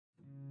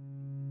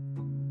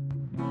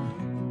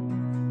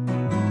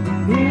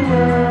He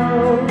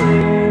will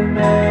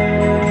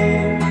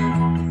remain.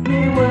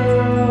 He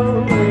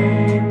will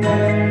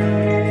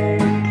remain.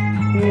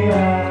 He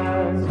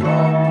has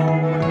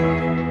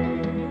always.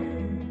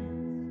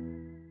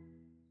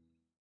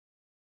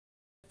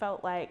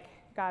 Felt like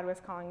God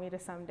was calling me to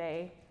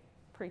someday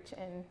preach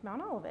in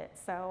Mount Olivet,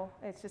 so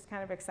it's just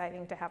kind of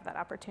exciting to have that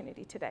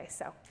opportunity today.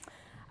 So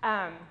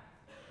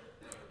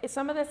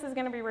some of this is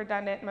going to be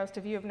redundant. Most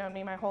of you have known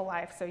me my whole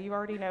life, so you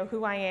already know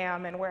who I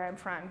am and where I'm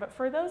from. But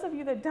for those of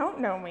you that don't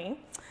know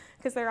me,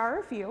 because there are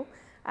a few,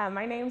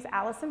 my name's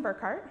Alison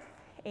Burkhardt,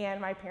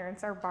 and my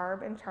parents are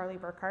Barb and Charlie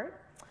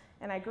Burkhardt.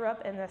 And I grew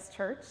up in this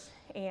church,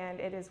 and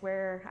it is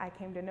where I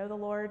came to know the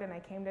Lord, and I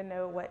came to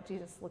know what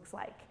Jesus looks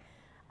like.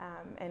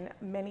 And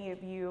many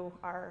of you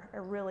are a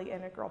really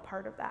integral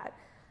part of that.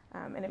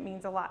 And it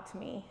means a lot to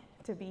me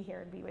to be here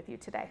and be with you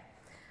today.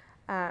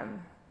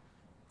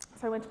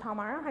 So I went to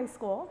Palmyra High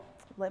School,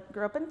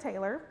 grew up in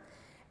Taylor,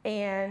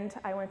 and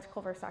I went to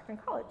Culver Stockton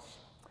College.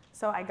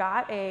 So I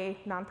got a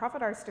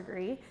nonprofit arts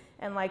degree,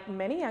 and like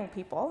many young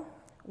people,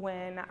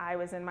 when I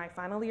was in my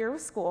final year of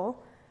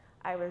school,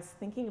 I was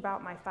thinking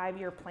about my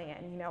 5-year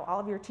plan. You know, all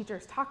of your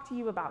teachers talk to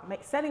you about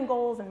setting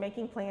goals and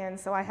making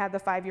plans, so I had the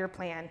 5-year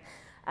plan.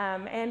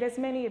 And as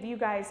many of you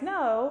guys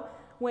know,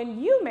 when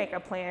you make a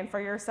plan for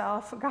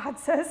yourself, God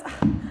says,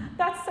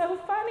 that's so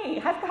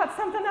funny, I've got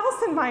something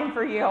else in mind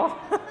for you.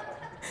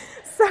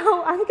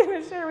 So I'm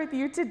going to share with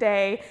you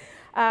today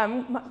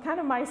kind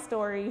of my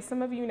story.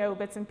 Some of you know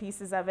bits and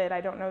pieces of it. I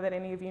don't know that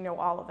any of you know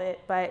all of it,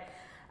 but,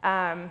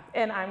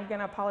 and I'm going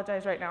to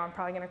apologize right now. I'm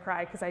probably going to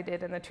cry because I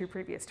did in the 2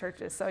 previous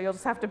churches, so you'll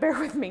just have to bear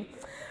with me.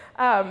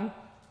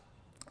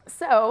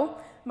 So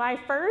my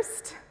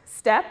first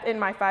step in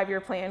my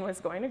 5-year plan was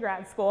going to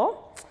grad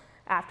school.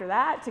 After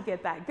that, to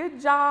get that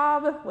good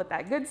job with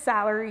that good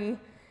salary.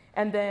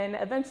 And then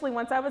eventually,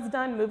 once I was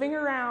done moving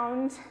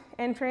around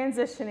and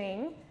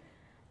transitioning,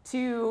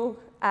 to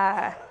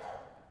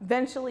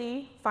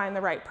eventually find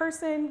the right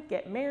person,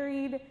 get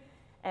married,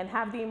 and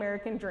have the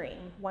American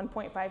dream.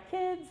 1.5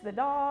 kids, the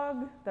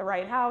dog, the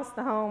right house,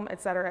 the home, et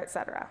cetera, et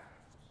cetera.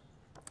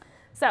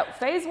 So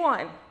phase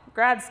 1,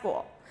 grad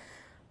school.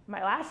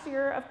 My last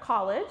year of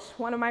college,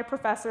 one of my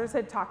professors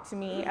had talked to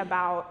me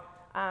about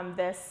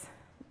this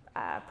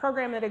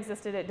program that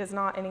existed. It does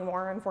not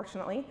anymore,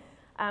 unfortunately,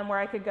 where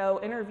I could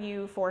go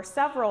interview for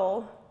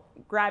several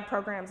grad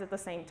programs at the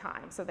same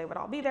time. So they would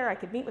all be there, I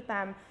could meet with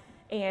them,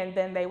 and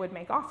then they would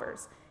make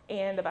offers.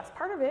 And the best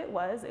part of it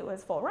was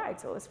full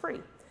ride, so it was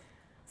free.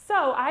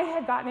 So I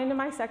had gotten into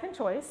my second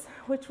choice,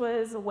 which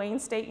was Wayne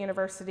State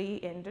University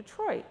in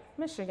Detroit,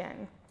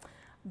 Michigan.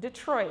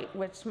 Detroit,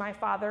 which my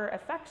father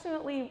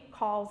affectionately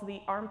calls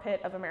the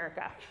armpit of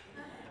America.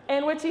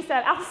 In which he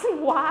said,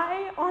 Alison,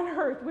 why on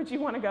earth would you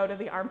want to go to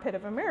the armpit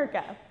of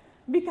America?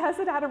 Because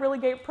it had a really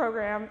great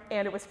program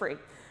and it was free.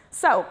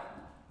 So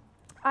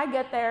I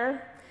get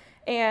there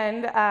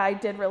and I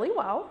did really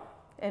well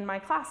in my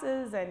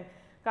classes and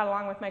got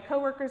along with my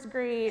coworkers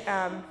great.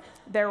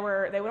 They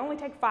would only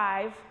take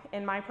 5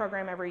 in my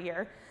program every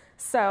year.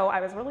 So I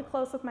was really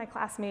close with my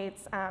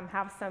classmates,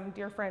 have some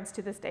dear friends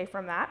to this day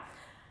from that.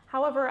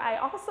 However, I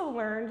also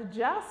learned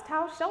just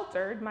how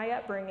sheltered my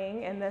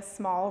upbringing in this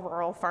small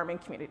rural farming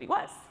community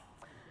was.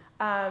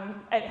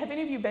 Have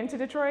any of you been to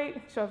Detroit?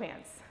 Show of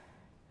hands.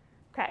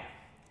 Okay.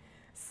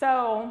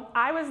 So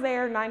I was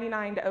there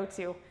 99 to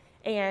 02,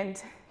 and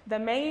the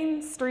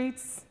main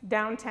streets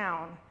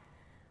downtown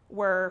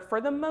were, for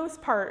the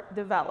most part,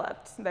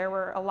 developed. There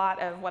were a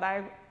lot of what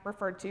I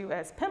referred to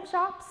as pimp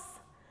shops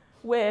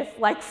with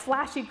like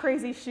flashy,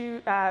 crazy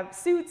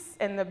suits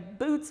and the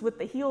boots with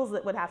the heels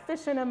that would have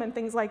fish in them and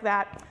things like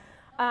that.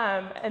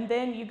 And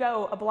then you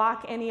go a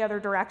block any other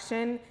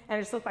direction, and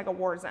it just looked like a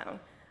war zone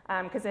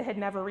because it had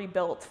never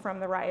rebuilt from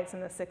the riots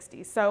in the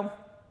 60s. So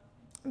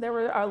there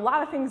were a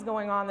lot of things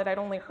going on that I'd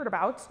only heard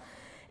about.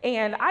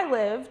 And I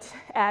lived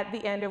at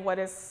the end of what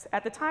is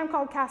at the time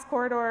called Cass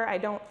Corridor. I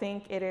don't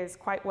think it is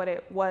quite what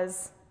it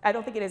was. I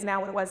don't think it is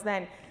now what it was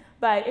then.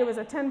 But it was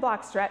a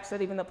 10-block stretch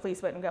that even the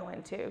police wouldn't go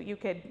into. You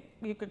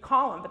could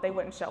call them, but they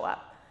wouldn't show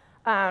up.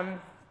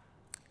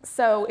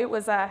 So it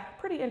was a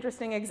pretty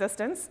interesting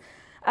existence.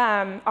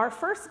 Our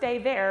first day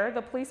there,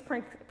 the police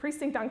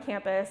precinct on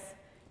campus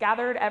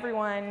gathered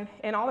everyone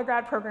in all the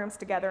grad programs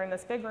together in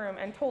this big room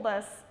and told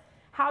us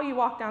how you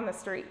walk down the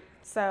street.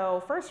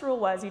 So first rule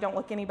was you don't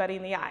look anybody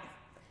in the eye,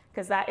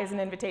 because that is an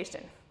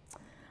invitation.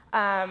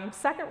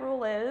 Second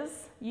rule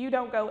is you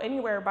don't go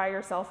anywhere by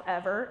yourself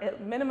ever,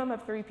 at minimum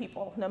of 3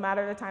 people, no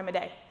matter the time of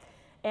day.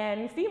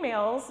 And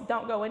females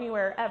don't go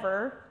anywhere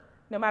ever,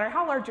 no matter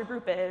how large your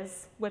group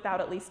is,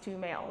 without at least 2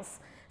 males.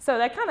 So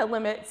that kind of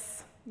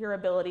limits your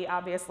ability,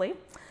 obviously.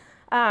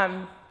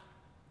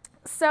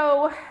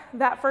 So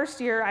that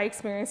first year, I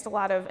experienced a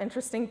lot of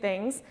interesting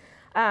things.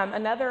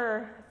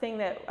 Another thing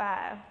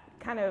that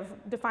kind of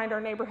defined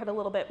our neighborhood a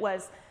little bit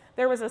was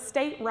there was a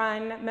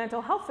state-run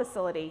mental health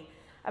facility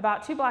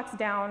about 2 blocks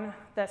down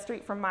the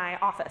street from my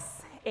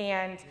office.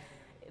 And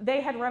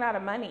they had run out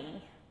of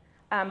money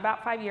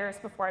about 5 years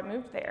before I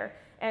moved there.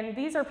 And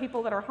these are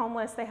people that are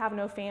homeless, they have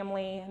no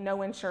family,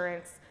 no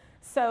insurance.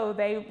 So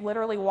they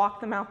literally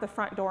walked them out the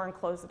front door and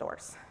closed the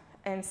doors.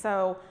 And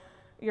so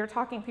you're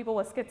talking people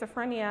with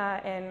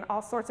schizophrenia and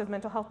all sorts of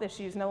mental health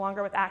issues, no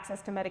longer with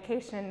access to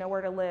medication,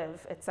 nowhere to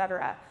live, et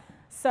cetera.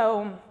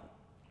 So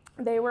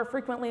they were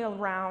frequently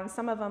around.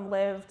 Some of them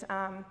lived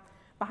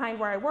behind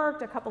where I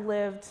worked. A couple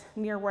lived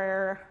near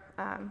where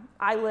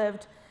I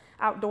lived,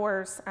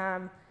 outdoors.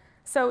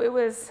 So it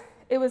was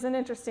an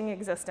interesting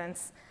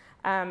existence.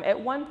 At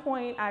one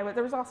point,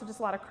 there was also just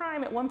a lot of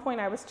crime. At one point,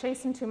 I was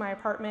chased into my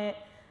apartment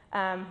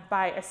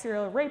by a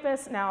serial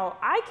rapist. Now,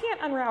 I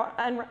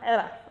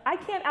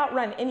can't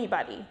outrun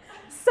anybody.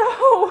 So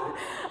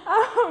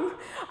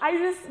I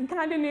just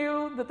kind of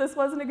knew that this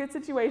wasn't a good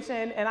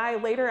situation. And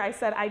I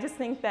said, I just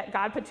think that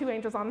God put 2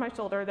 angels on my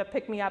shoulder that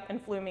picked me up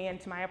and flew me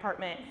into my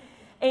apartment.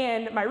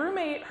 And my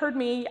roommate heard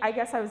me. I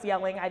guess I was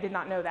yelling. I did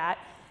not know that.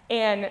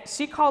 And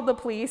she called the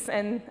police,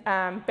 and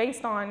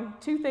based on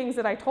 2 things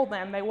that I told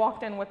them, they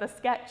walked in with a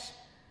sketch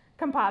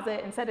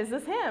composite and said, "Is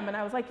this him?" And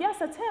I was like, "Yes,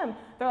 that's him."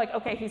 They're like,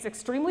 "Okay, he's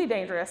extremely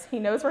dangerous. He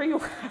knows where you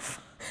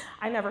live."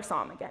 I never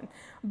saw him again.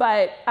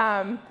 But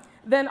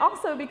then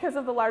also because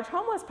of the large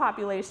homeless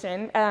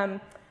population,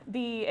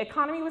 the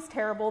economy was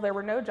terrible. There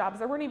were no jobs.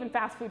 There weren't even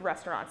fast food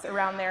restaurants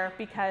around there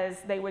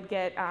because they would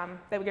get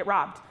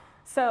robbed.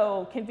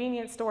 So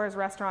convenience stores,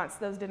 restaurants,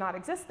 those did not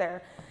exist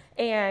there.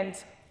 And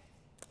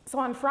so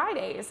on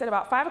Fridays at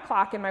about 5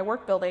 o'clock in my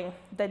work building,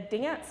 the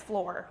dance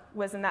floor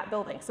was in that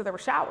building. So there were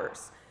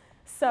showers.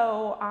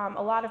 So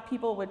a lot of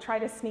people would try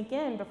to sneak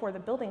in before the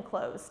building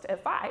closed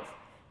at 5,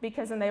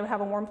 because then they would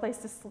have a warm place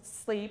to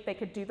sleep, they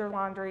could do their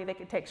laundry, they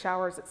could take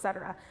showers, et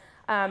cetera.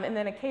 And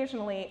then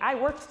occasionally, I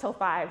worked till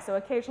 5, so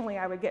occasionally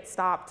I would get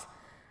stopped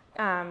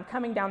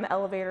coming down the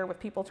elevator with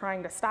people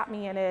trying to stop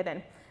me in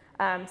it.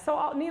 And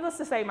so needless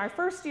to say, my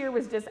first year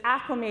was just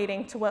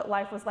acclimating to what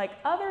life was like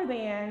other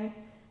than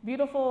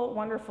beautiful,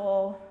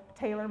 wonderful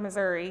Taylor,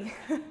 Missouri,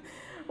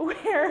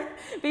 where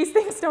these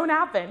things don't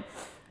happen.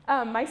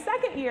 My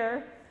second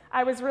year,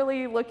 I was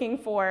really looking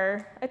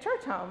for a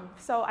church home.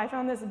 So I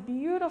found this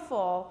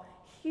beautiful,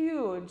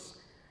 huge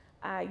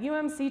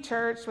UMC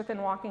church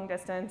within walking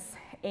distance.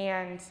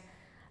 And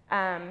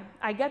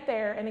I get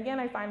there, and again,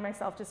 I find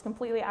myself just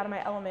completely out of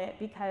my element,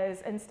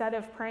 because instead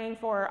of praying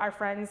for our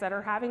friends that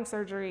are having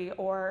surgery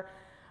or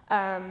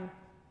family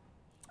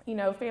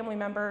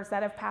members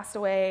that have passed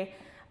away,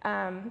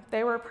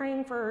 they were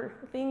praying for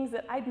things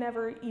that I'd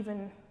never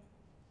even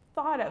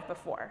thought of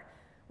before.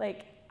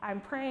 Like, I'm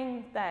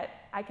praying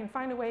that I can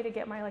find a way to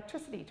get my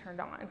electricity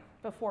turned on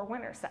before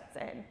winter sets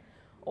in.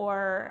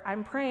 Or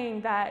I'm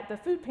praying that the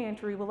food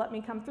pantry will let me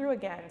come through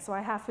again so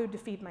I have food to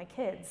feed my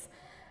kids.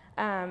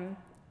 And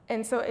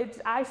so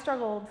I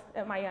struggled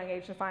at my young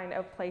age to find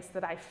a place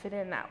that I fit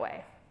in that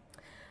way.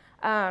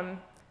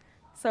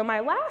 So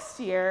my last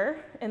year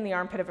in the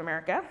armpit of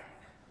America,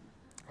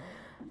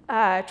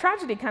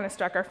 tragedy kind of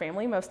struck our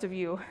family. Most of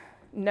you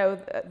know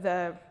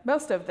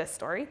most of this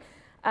story.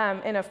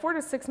 In a 4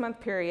 to 6 month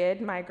period,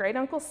 my great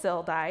uncle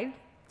Sil died.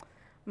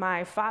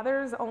 My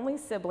father's only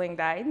sibling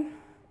died.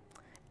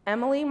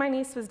 Emily, my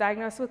niece, was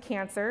diagnosed with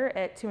cancer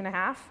at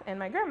 2.5, and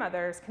my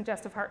grandmother's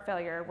congestive heart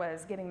failure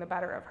was getting the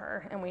better of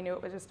her, and we knew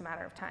it was just a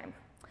matter of time.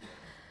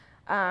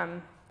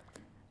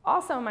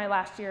 Also, my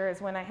last year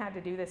is when I had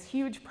to do this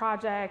huge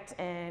project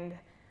and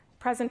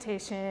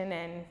presentation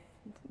and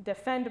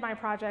defend my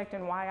project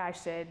and why I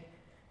should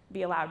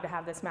be allowed to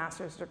have this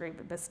master's degree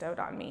bestowed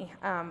on me.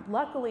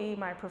 Luckily,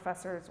 my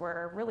professors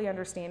were really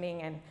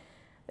understanding, and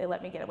they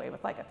let me get away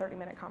with like a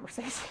 30-minute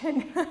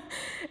conversation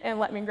and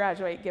let me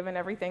graduate, given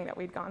everything that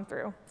we'd gone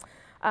through.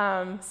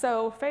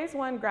 So phase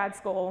 1 grad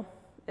school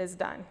is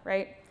done,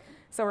 right?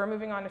 So we're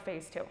moving on to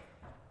phase 2.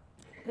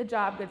 Good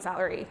job, good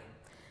salary.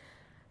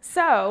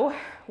 So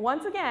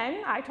once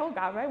again, I told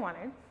God what I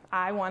wanted.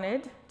 I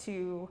wanted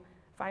to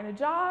find a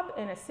job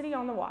in a city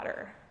on the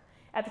water.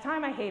 At the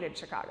time, I hated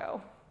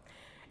Chicago.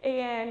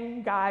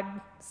 And God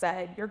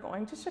said, "You're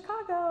going to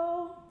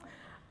Chicago."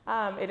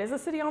 It is a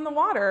city on the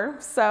water,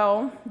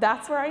 so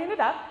that's where I ended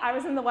up. I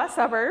was in the west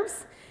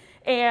suburbs,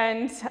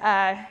 and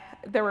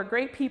there were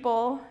great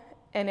people,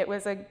 and it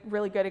was a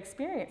really good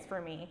experience for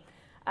me.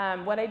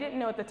 What I didn't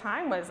know at the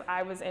time was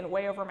I was in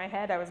way over my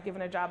head. I was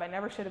given a job I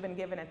never should have been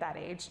given at that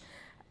age,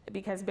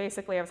 because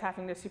basically I was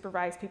having to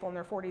supervise people in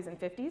their 40s and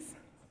 50s.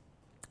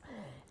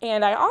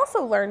 And I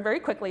also learned very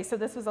quickly, so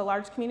this was a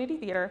large community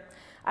theater,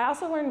 I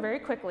also learned very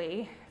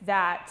quickly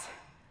that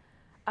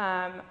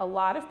a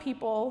lot of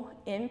people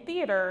in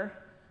theater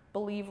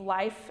believe it's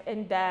life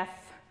and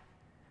death.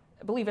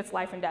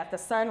 The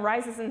sun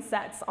rises and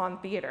sets on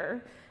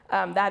theater.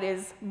 That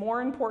is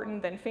more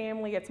important than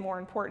family. It's more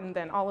important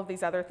than all of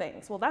these other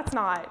things. Well, that's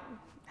not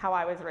how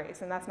I was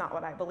raised, and that's not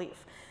what I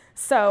believe.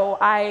 So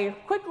I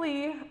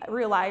quickly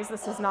realized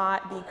this was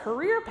not the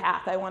career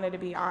path I wanted to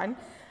be on.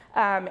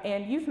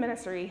 And youth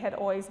ministry had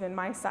always been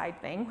my side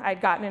thing.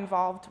 I'd gotten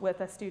involved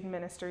with a student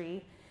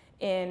ministry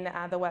in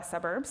the west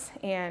suburbs,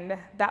 and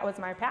that was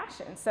my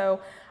passion.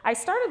 So I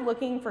started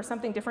looking for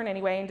something different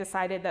anyway, and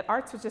decided that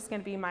arts was just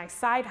going to be my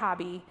side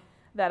hobby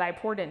that I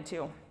poured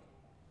into.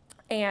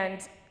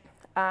 And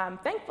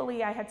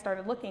thankfully, I had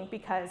started looking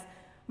because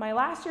my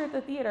last year at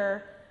the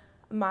theater,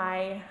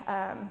 my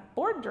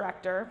board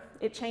director,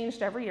 it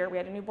changed every year. We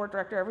had a new board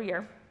director every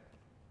year,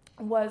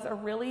 was a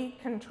really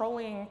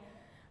controlling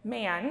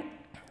man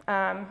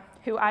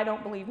who I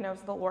don't believe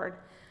knows the Lord.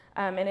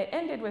 And it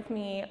ended with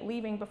me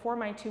leaving before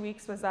my 2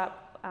 weeks was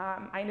up.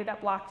 I ended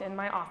up locked in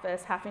my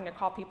office, having to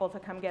call people to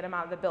come get him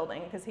out of the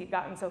building because he'd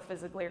gotten so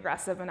physically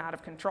aggressive and out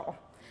of control.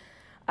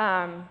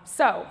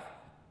 So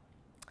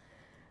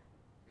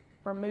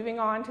we're moving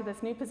on to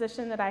this new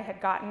position that I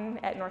had gotten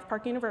at North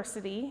Park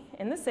University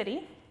in the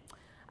city,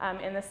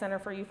 in the Center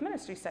for Youth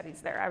Ministry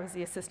Studies there. I was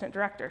the assistant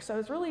director. So I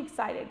was really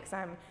excited because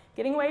I'm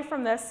getting away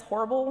from this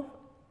horrible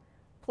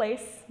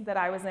place that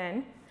I was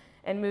in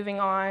and moving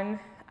on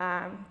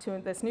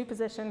to this new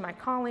position, my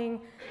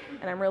calling,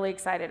 and I'm really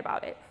excited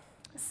about it.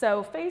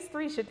 So phase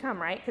 3 should come,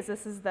 right? Because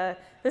this is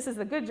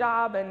the good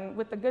job and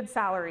with the good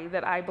salary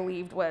that I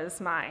believed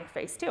was my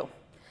phase 2.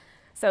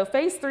 So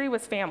phase 3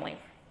 was family.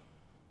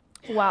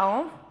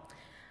 Well,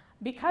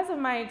 because of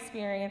my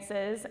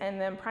experiences and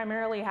them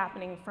primarily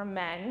happening from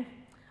men,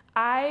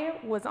 I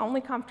was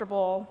only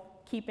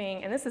comfortable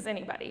keeping, and this is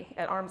anybody,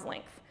 at arm's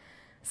length.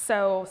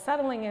 So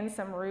settling in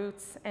some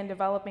roots and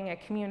developing a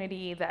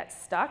community that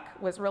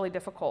stuck was really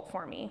difficult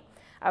for me.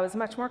 I was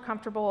much more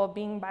comfortable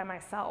being by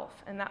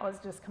myself, and that was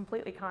just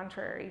completely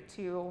contrary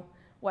to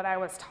what I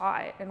was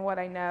taught and what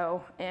I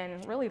know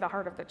and really the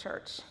heart of the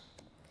church.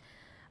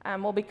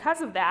 Well,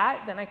 because of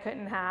that, then I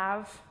couldn't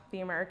have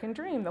the American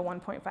dream, the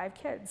 1.5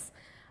 kids.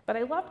 But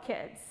I loved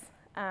kids.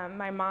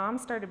 My mom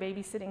started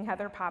babysitting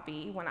Heather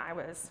Poppy when I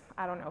was,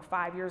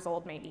 5 years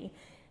old maybe.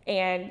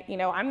 And,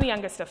 I'm the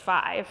youngest of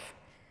 5.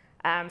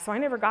 So I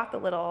never got the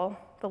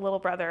little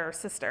brother or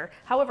sister.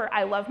 However,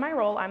 I love my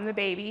role. I'm the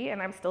baby,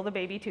 and I'm still the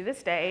baby to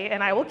this day,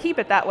 and I will keep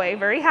it that way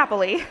very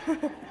happily.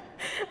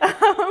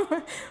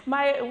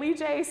 My Lee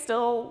J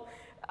still,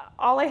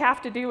 all I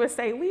have to do is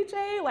say, Lee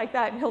J, like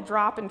that, and he'll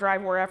drop and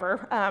drive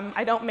wherever.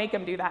 I don't make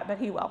him do that, but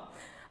he will.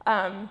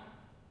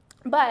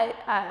 But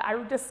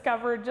I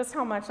discovered just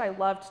how much I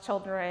loved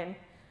children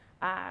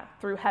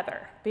through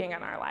Heather being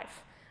in our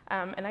life.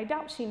 And I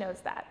doubt she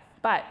knows that.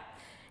 But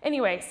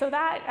anyway, so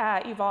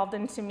that evolved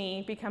into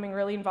me becoming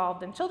really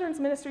involved in children's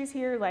ministries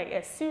here, like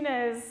as soon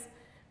as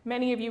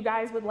many of you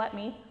guys would let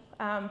me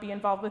be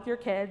involved with your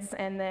kids.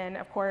 And then,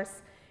 of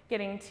course,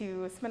 getting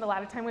to spend a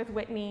lot of time with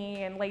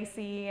Whitney and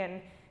Lacey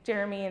and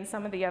Jeremy and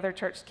some of the other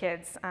church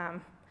kids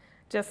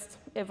just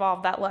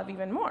evolved that love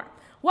even more.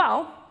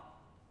 Well,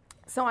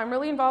 so I'm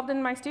really involved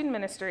in my student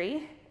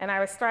ministry, and I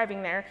was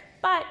thriving there,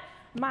 but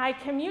my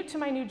commute to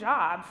my new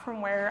job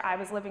from where I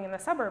was living in the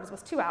suburbs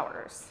was 2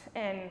 hours,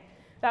 and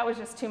that was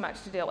just too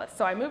much to deal with.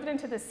 So I moved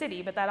into the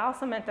city, but that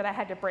also meant that I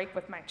had to break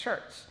with my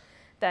church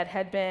that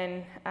had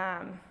been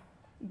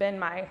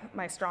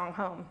my strong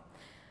home.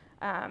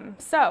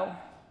 So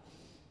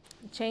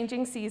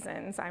changing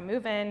seasons, I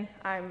move in,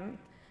 I'm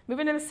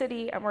moving to the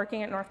city, I'm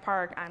working at North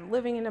Park, I'm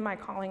living into my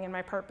calling and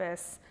my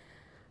purpose.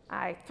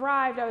 I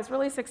thrived, I was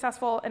really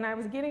successful, and I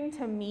was getting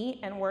to meet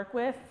and work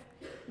with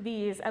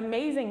these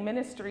amazing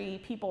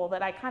ministry people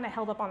that I kind of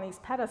held up on these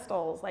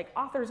pedestals, like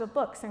authors of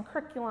books and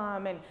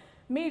curriculum and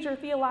major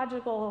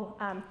theological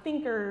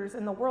thinkers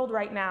in the world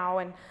right now,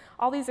 and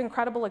all these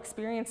incredible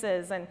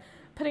experiences, and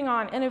putting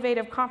on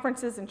innovative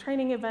conferences and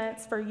training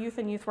events for youth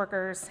and youth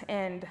workers.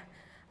 And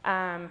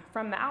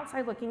from the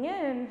outside looking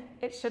in,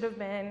 it should have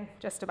been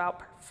just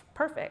about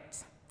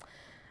perfect.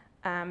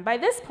 By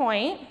this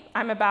point,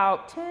 I'm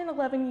about 10,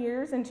 11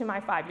 years into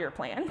my 5-year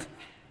plan.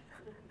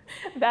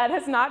 That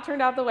has not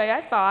turned out the way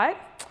I thought.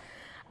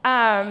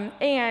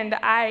 And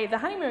the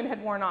honeymoon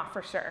had worn off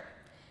for sure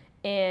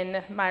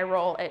in my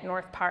role at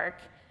North Park.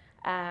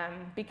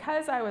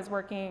 Because I was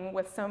working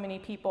with so many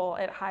people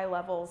at high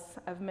levels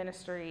of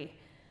ministry,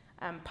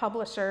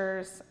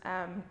 publishers,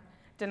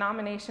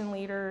 denomination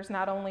leaders,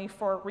 not only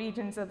for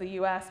regions of the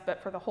US,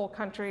 but for the whole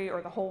country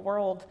or the whole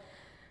world,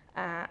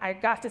 I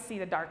got to see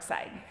the dark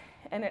side.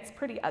 And it's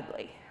pretty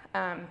ugly.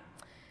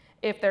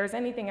 If there's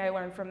anything I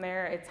learned from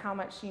there, it's how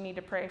much you need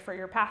to pray for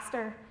your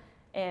pastor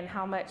and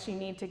how much you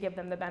need to give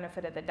them the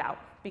benefit of the doubt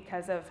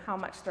because of how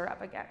much they're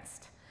up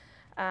against.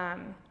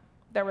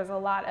 There was a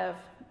lot of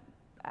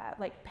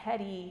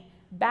petty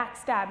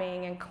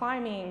backstabbing and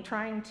climbing,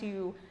 trying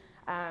to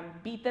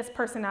beat this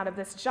person out of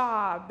this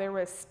job. There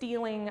was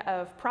stealing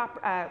of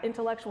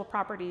intellectual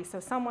property.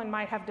 So someone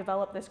might have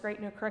developed this great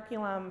new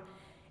curriculum,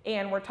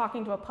 and we're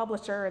talking to a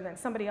publisher, and then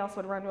somebody else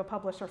would run to a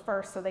publisher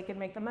first so they could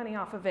make the money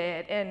off of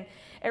it. And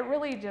it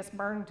really just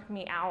burned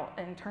me out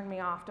and turned me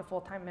off to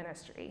full-time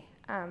ministry.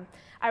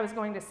 I was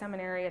going to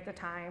seminary at the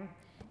time,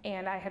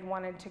 and I had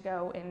wanted to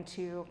go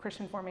into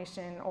Christian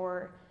formation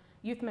or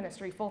youth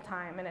ministry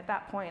full-time. And at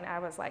that point, I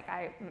was like,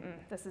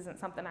 this isn't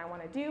something I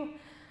want to do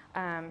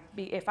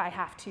if I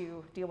have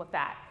to deal with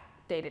that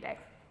day to day.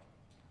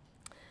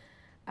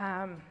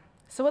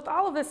 So with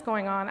all of this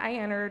going on, I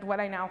entered what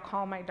I now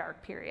call my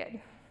dark period.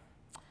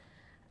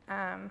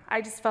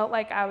 I just felt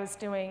like I was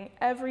doing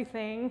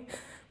everything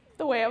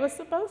the way I was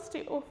supposed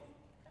to.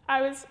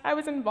 I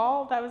was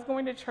involved. I was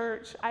going to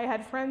church. I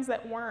had friends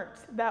that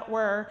weren't, that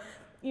were,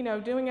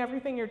 doing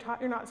everything you're taught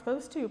you're not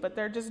supposed to, but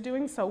they're just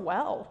doing so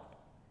well.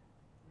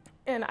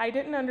 And I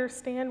didn't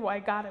understand why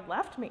God had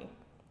left me.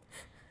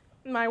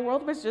 My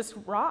world was just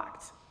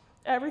rocked.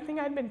 Everything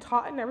I'd been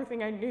taught and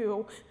everything I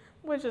knew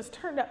was just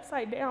turned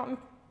upside down.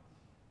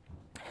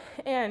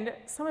 And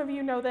some of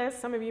you know this,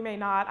 some of you may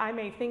not. I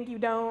may think you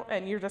don't,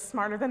 and you're just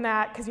smarter than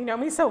that because you know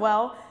me so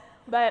well.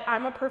 But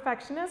I'm a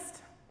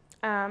perfectionist.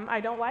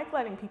 I don't like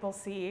letting people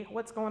see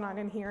what's going on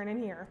in here and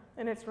in here,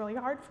 and it's really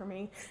hard for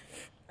me.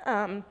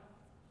 And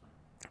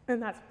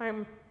that's why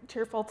I'm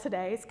tearful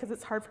today, is because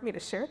it's hard for me to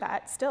share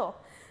that still.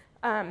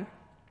 And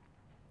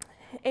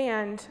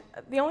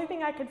the only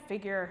thing I could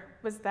figure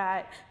was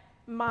that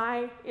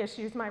my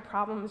issues, my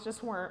problems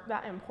just weren't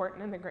that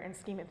important in the grand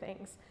scheme of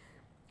things.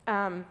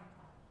 And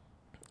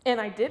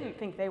I didn't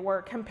think they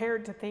were,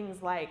 compared to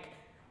things like,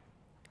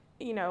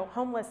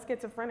 homeless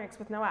schizophrenics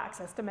with no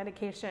access to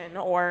medication,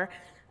 or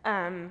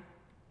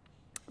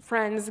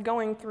friends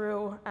going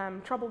through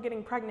trouble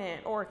getting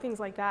pregnant, or things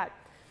like that.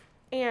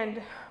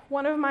 And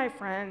one of my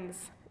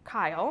friends,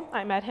 Kyle,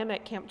 I met him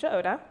at Camp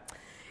Joda.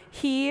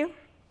 He's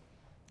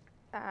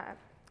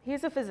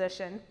a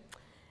physician,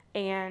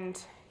 and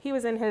he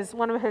was in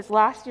one of his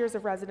last years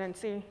of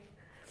residency,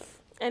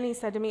 and he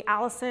said to me,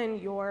 "Alison,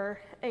 your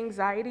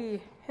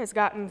anxiety has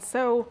gotten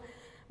so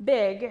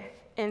big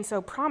and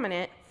so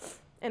prominent,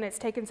 and it's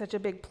taken such a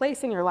big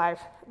place in your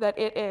life that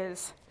it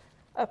is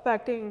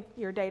affecting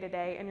your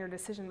day-to-day and your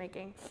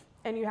decision-making,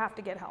 and you have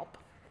to get help."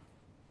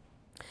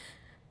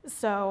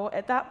 So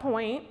at that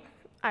point,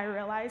 I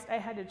realized I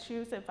had to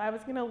choose if I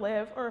was going to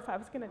live or if I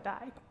was going to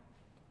die.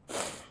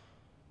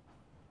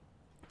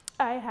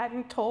 I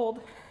hadn't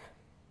told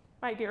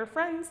my dear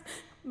friends,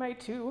 my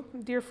two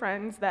dear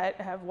friends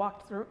that have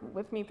walked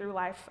with me through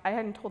life, I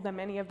hadn't told them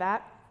any of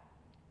that.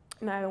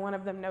 Neither one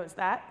of them knows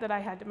that I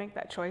had to make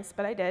that choice,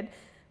 but I did.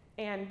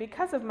 And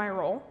because of my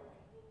role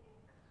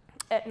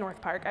at North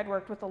Park, I'd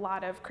worked with a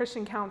lot of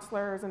Christian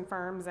counselors and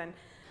firms, and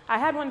I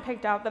had one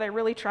picked out that I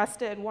really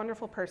trusted,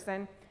 wonderful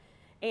person,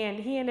 and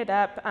he ended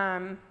up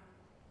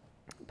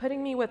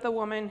putting me with a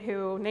woman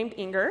named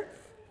Inger,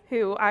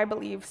 who I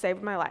believe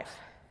saved my life.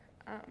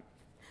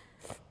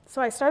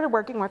 So I started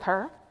working with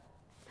her,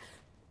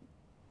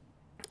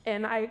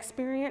 and I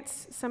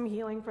experienced some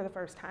healing for the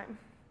first time.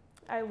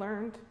 I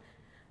learned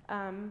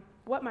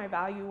what my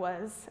value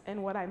was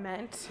and what I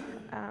meant.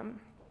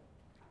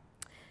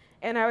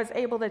 And I was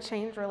able to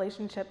change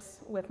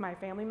relationships with my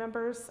family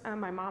members,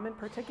 my mom in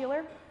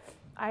particular.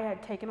 I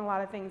had taken a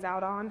lot of things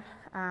out on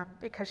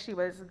because she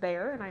was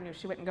there and I knew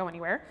she wouldn't go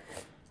anywhere.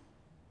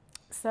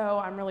 So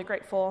I'm really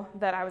grateful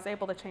that I was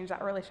able to change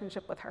that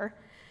relationship with her.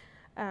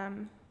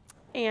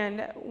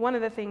 And one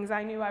of the things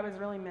I knew I was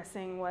really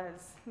missing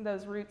was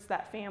those roots,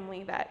 that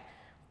family, that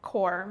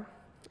core.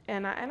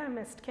 And I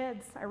missed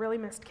kids. I really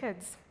missed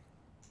kids.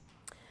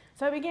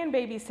 So I began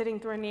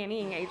babysitting through a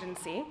nannying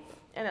agency,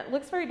 and it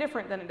looks very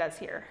different than it does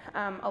here.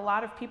 A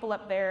lot of people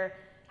up there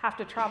have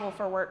to travel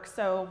for work,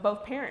 so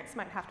both parents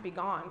might have to be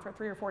gone for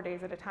 3 or 4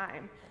 days at a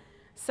time.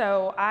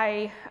 So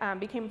I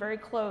became very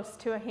close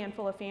to a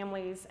handful of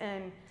families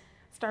and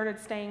started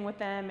staying with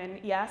them. And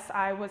yes,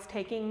 I was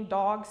taking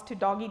dogs to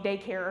doggy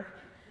daycare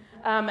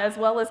as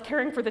well as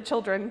caring for the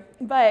children.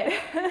 But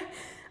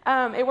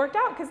it worked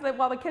out because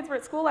while the kids were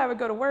at school, I would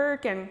go to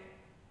work. And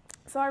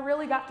so I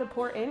really got to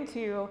pour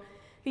into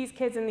these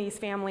kids and these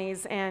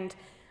families. And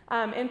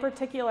in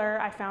particular,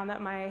 I found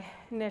that my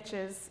niche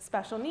is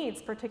special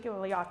needs,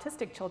 particularly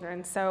autistic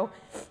children. So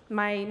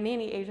my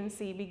nanny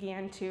agency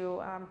began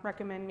to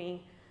recommend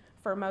me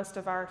for most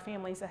of our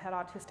families that had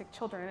autistic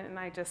children, and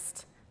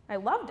I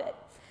loved it.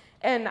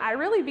 And I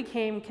really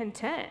became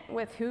content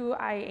with who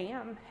I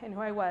am and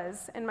who I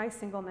was in my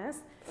singleness.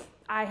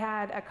 I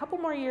had a couple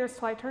more years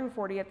till I turned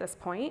 40 at this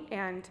point,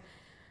 and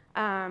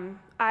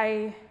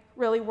I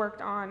really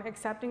worked on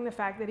accepting the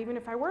fact that even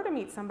if I were to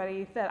meet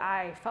somebody that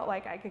I felt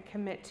like I could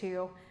commit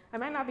to, I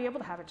might not be able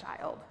to have a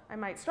child. I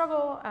might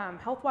struggle,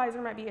 health-wise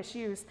there might be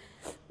issues.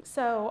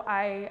 So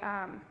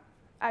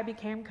I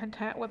became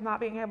content with not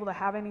being able to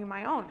have any of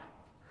my own.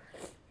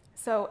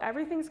 So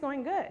everything's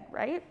going good,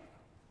 right?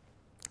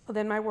 Well,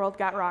 then my world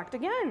got rocked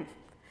again.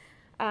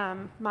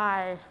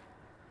 My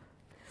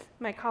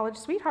college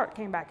sweetheart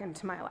came back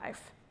into my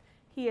life.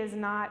 He is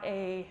not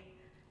a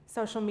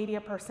social media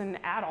person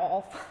at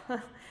all.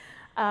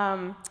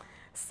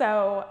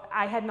 So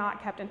I had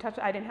not kept in touch.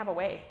 I didn't have a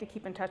way to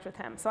keep in touch with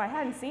him. So I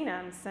hadn't seen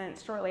him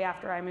since shortly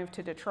after I moved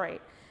to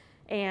Detroit.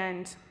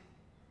 And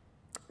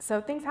so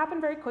things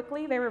happened very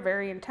quickly. They were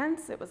very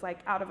intense. It was like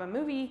out of a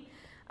movie.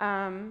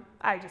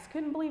 I just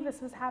couldn't believe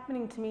this was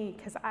happening to me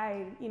because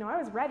I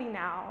was ready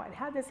now. I'd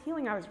had this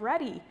healing. I was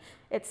ready.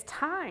 It's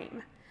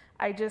time.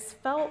 I just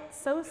felt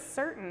so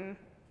certain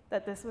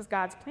that this was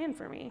God's plan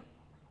for me.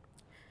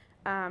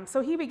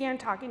 So he began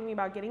talking to me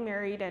about getting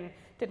married and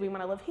did we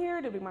want to live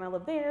here? Did we want to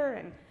live there?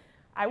 And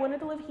I wanted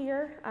to live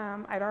here.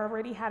 I'd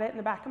already had it in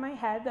the back of my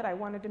head that I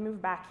wanted to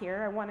move back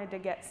here. I wanted to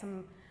get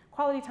some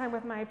quality time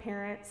with my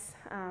parents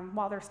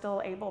while they're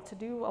still able to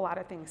do a lot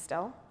of things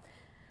still.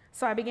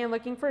 So I began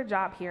looking for a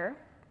job here.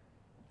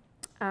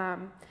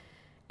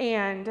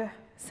 And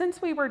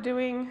since we were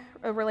doing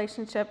a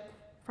relationship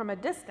from a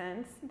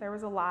distance, there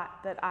was a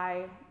lot that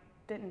I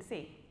didn't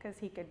see because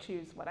he could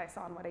choose what I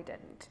saw and what I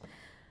didn't.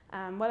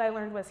 What I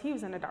learned was he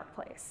was in a dark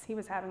place. He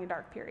was having a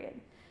dark period.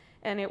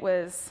 And it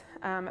was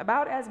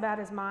about as bad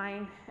as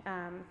mine,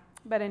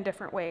 but in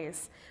different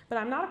ways. But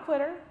I'm not a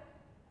quitter.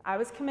 I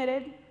was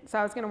committed, so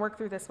I was going to work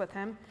through this with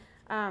him.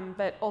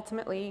 But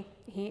ultimately,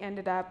 he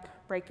ended up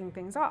breaking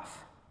things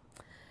off.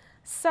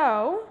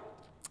 So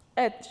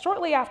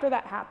shortly after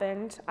that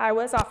happened, I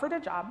was offered a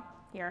job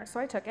here, so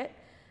I took it.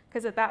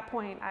 Because at that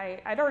point,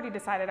 I'd already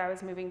decided I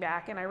was moving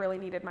back, and I really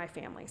needed my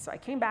family. So I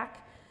came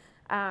back,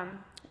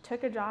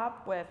 took a job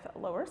with a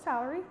lower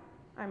salary.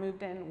 I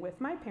moved in with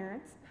my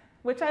parents,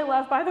 which I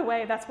love, by the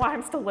way. That's why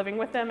I'm still living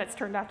with them. It's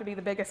turned out to be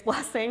the biggest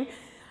blessing.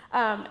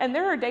 And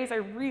there are days I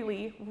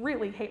really,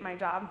 really hate my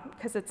job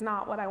because it's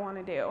not what I want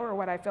to do or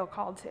what I feel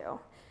called to.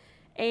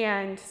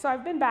 And so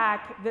I've been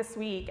back this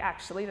week,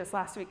 actually. This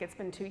last week, it's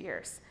been 2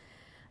 years.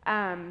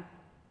 And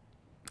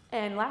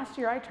last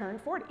year, I turned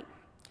 40.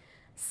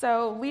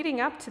 So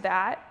leading up to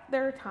that,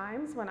 there are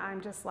times when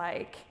I'm just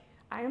like,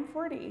 I am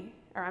 40,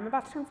 or I'm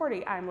about to turn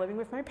 40. I'm living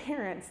with my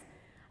parents.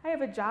 I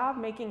have a job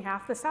making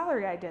half the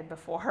salary I did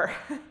before.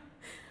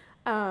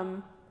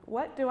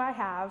 What do I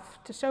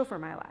have to show for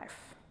my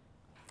life?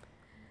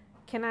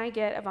 Can I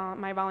get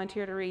my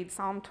volunteer to read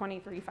Psalm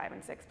 23, 5,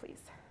 and 6, please?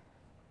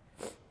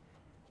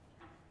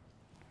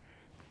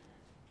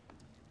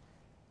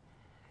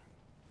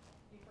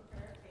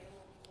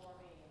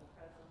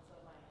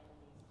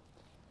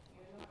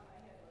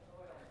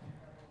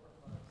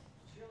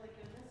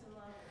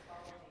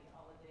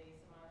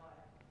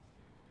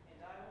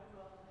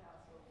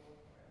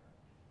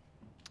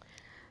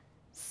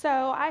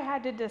 So I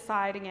had to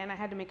decide again, I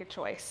had to make a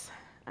choice.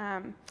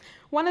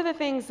 One of the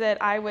things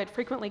that I would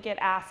frequently get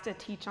asked to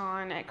teach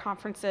on at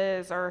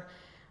conferences or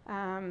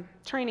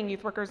training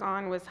youth workers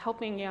on was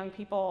helping young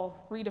people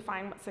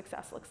redefine what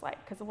success looks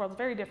like, because the world's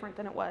very different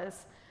than it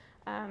was.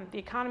 The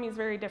economy is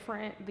very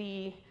different.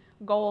 The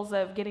goals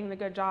of getting the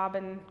good job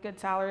and good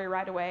salary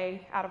right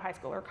away out of high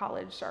school or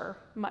college are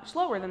much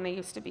lower than they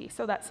used to be.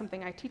 So that's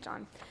something I teach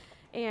on.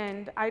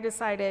 And I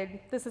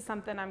decided this is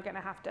something I'm going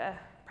to have to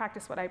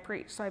practice what I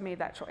preach, so I made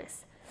that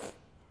choice.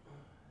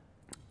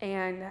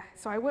 And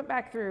so I went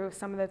back through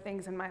some of the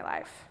things in my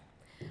life.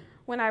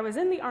 When I was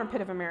in the armpit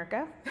of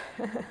America,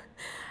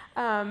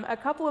 a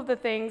couple of the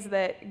things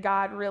that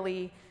God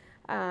really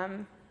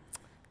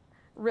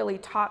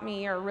taught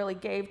me or really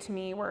gave to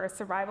me were a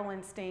survival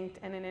instinct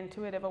and an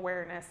intuitive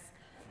awareness.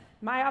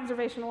 My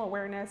observational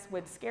awareness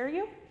would scare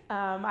you.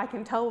 I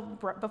can tell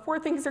before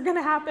things are going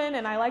to happen,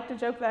 and I like to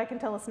joke that I can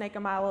tell a snake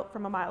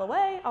from a mile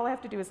away. All I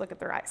have to do is look at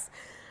their eyes.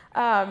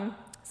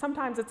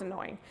 Sometimes it's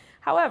annoying.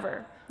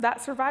 However,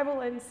 that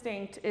survival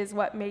instinct is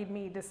what made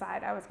me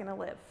decide I was going to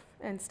live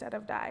instead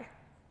of die.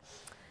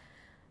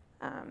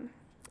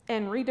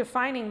 And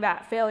redefining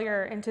that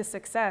failure into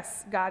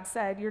success, God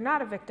said, you're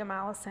not a victim,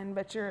 Alison,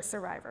 but you're a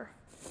survivor.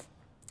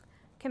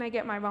 Can I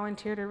get my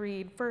volunteer to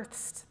read 1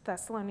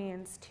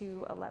 Thessalonians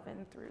 2,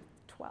 11 through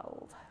 12?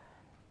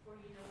 For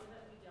you know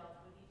that we dealt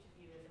with each of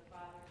you as a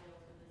father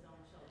deals with his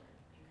own children,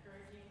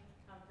 encouraging,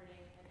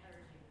 comforting, and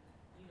urging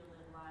you to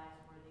live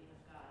lives worthy of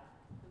God,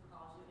 who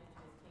calls you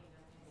into his kingdom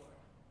and glory.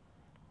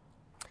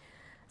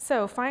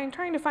 So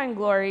trying to find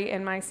glory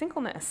in my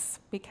singleness,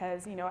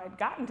 because, I'd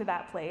gotten to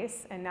that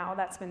place, and now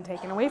that's been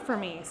taken away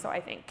from me, so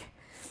I think.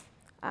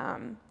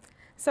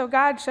 So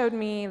God showed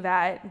me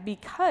that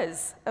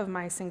because of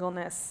my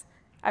singleness,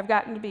 I've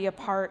gotten to be a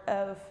part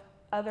of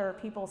other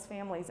people's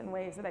families in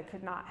ways that I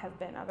could not have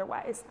been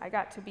otherwise. I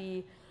got to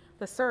be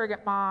the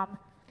surrogate mom,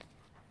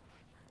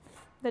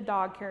 the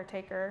dog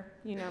caretaker.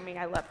 You know me,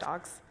 I love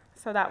dogs.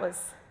 So that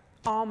was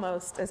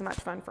almost as much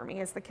fun for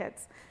me as the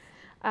kids.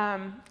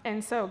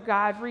 And so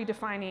God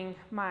redefining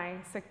my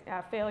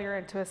failure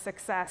into a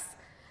success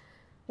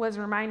was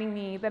reminding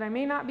me that I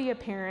may not be a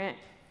parent,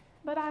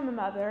 but I'm a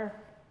mother,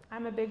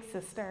 I'm a big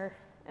sister,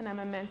 and I'm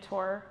a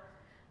mentor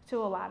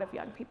to a lot of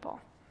young people.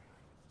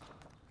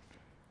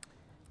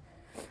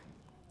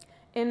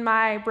 In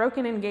my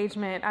broken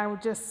engagement, I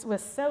just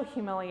was so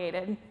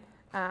humiliated.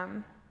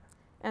 And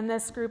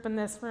this group in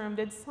this room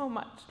did so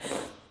much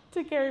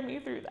to carry me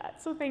through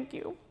that, so thank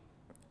you.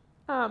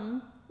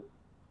 And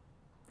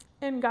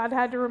God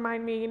had to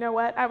remind me, you know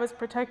what? I was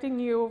protecting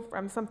you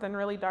from something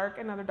really dark,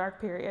 another dark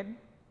period.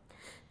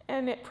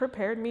 And it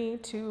prepared me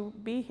to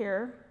be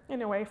here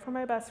in a way for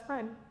my best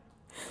friend.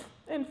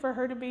 And for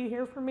her to be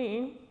here for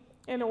me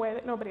in a way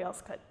that nobody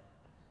else could.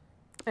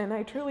 And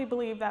I truly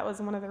believe that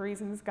was one of the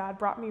reasons God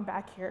brought me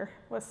back here,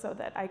 was so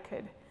that I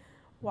could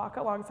walk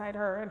alongside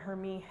her and her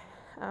me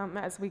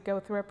as we go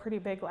through a pretty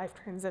big life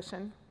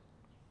transition.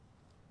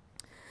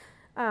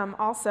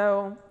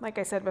 Also, like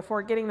I said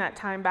before, getting that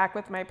time back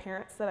with my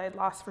parents that I'd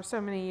lost for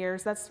so many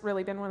years, that's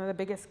really been one of the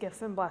biggest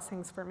gifts and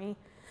blessings for me.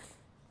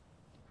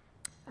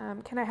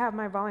 Can I have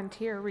my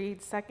volunteer read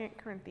 2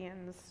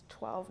 Corinthians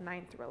 12,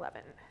 9 through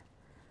 11?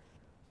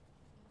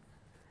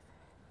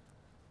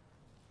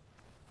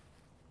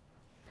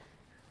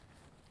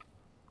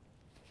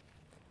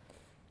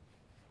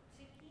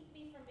 To keep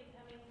me from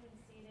becoming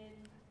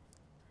conceited,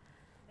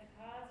 the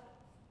cause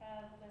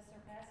of the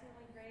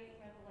surpassingly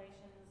great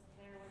revelations,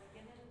 there was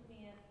given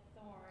me a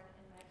thorn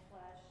in my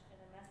flesh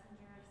and a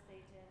messenger of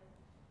Satan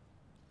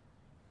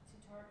to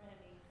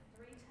torment me.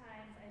 3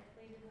 times I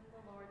pleaded with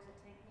the Lord to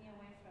take me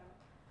away from,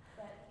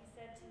 but he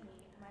said to me,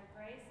 my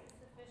grace is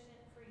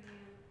sufficient for you,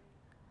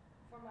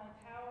 for my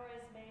power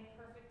is made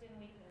perfect in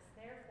weakness.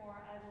 Therefore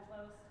I will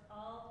boast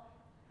all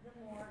the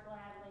more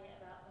gladly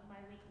about my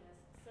weakness,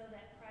 so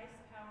that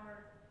Christ's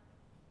power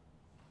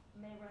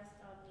may rest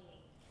on me.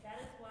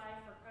 That is why,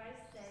 for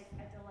Christ's sake,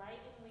 I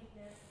delight in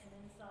weakness and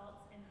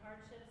insults, in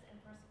hardships and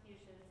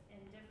persecutions, in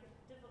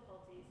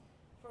difficulties.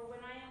 For when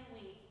I am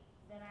weak,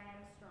 then I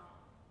am strong.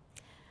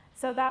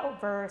 So that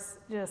verse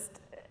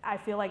I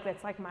feel like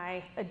that's like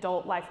my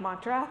adult life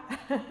mantra.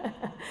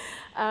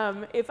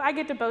 If I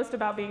get to boast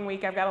about being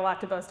weak, I've got a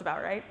lot to boast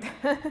about, right?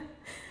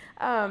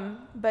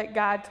 But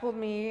God told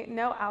me,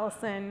 no,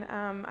 Allison,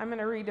 I'm going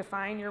to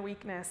redefine your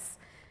weakness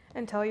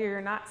and tell you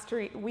you're not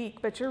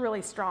weak, but you're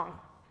really strong.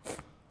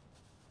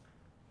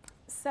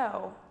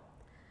 So,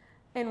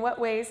 in what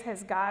ways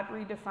has God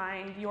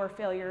redefined your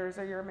failures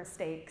or your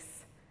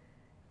mistakes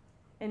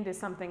into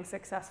something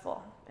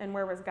successful? And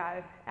where was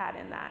God at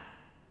in that?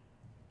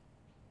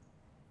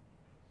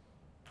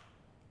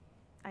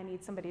 I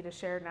need somebody to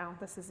share now.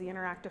 This is the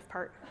interactive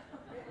part.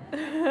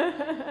 Repeat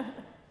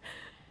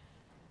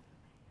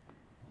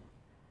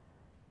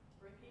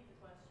the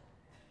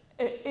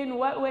question. In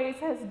what ways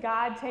has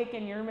God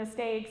taken your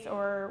mistakes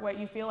or what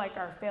you feel like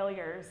are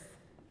failures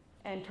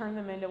and turned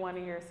them into one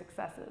of your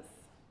successes?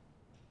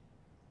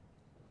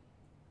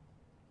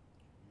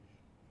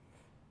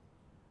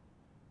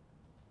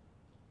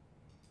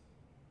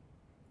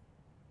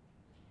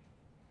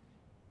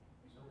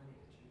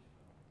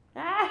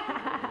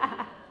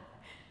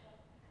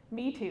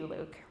 Me too,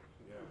 Luke.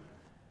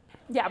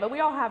 Yeah, but we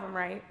all have them,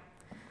 right?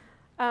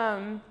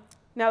 Now,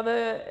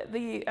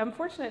 the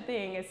unfortunate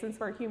thing is, since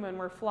we're human,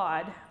 we're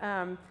flawed.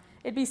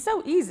 It'd be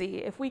so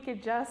easy if we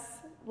could just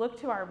look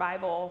to our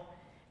Bible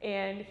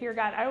and hear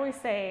God. I always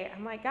say,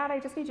 I'm like, God, I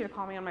just need you to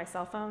call me on my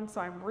cell phone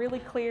so I'm really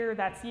clear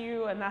that's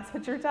you and that's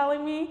what you're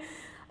telling me.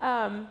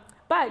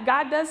 But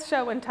God does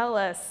show and tell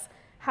us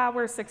how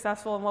we're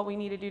successful and what we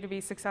need to do to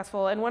be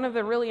successful. And one of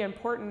the really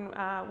important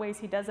ways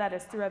he does that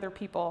is through other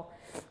people.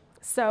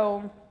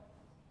 So,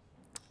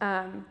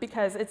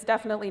 because it's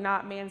definitely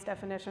not man's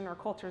definition or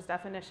culture's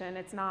definition.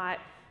 It's not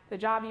the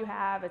job you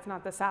have. It's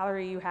not the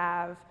salary you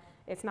have.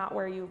 It's not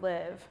where you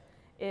live.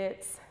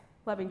 It's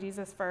loving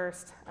Jesus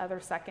first,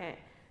 others second,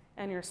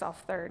 and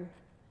yourself third.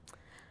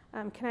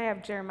 Can I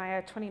have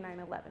Jeremiah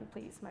 29:11,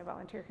 please? My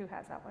volunteer who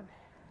has that one.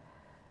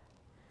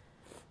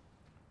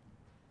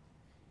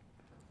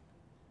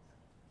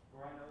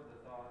 For I know the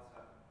thoughts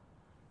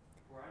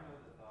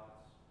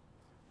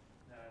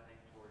that I think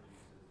toward you,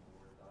 says the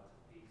Lord, thoughts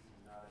of peace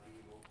and not of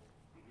evil,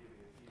 to give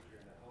you a future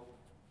and a hope.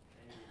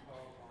 And you will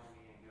call upon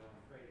me and go and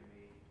pray to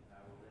me, and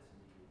I will listen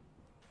to you.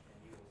 And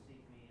you will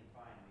seek me and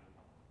find me,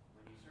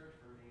 when you search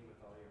for me with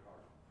all your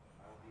heart.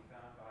 I will be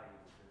found by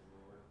you, says the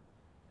Lord,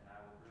 and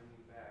I will bring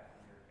you back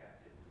from your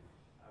captivity.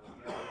 I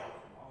will gather you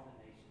from all the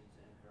nations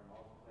and from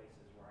all the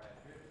places where I have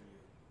driven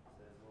you,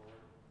 says the Lord,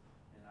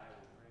 and I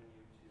will bring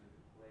you to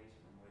the place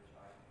from which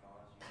I have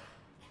caused you to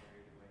be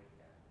carried away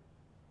captive.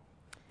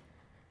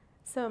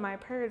 So my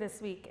prayer this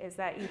week is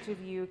that each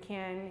of you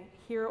can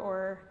hear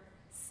or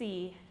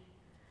see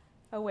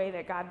a way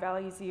that God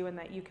values you and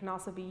that you can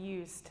also be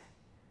used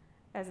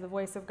as the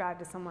voice of God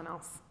to someone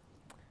else.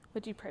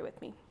 Would you pray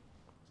with me?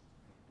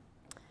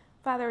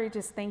 Father, we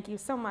just thank you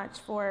so much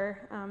for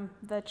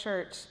the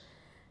church,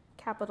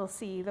 capital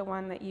C, the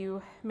one that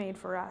you made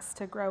for us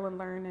to grow and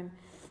learn and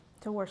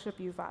to worship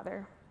you,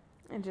 Father.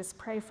 And just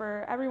pray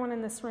for everyone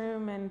in this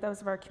room and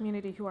those of our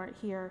community who aren't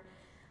here,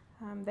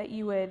 that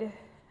you would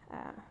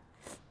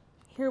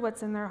hear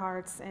what's in their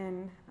hearts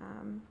and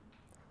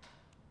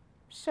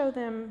show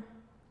them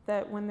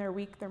that when they're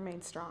weak, they're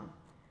made strong.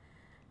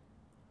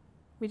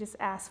 We just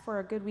ask for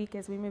a good week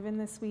as we move in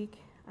this week,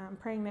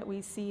 praying that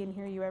we see and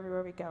hear you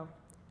everywhere we go.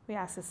 We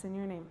ask this in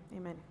your name.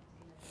 Amen.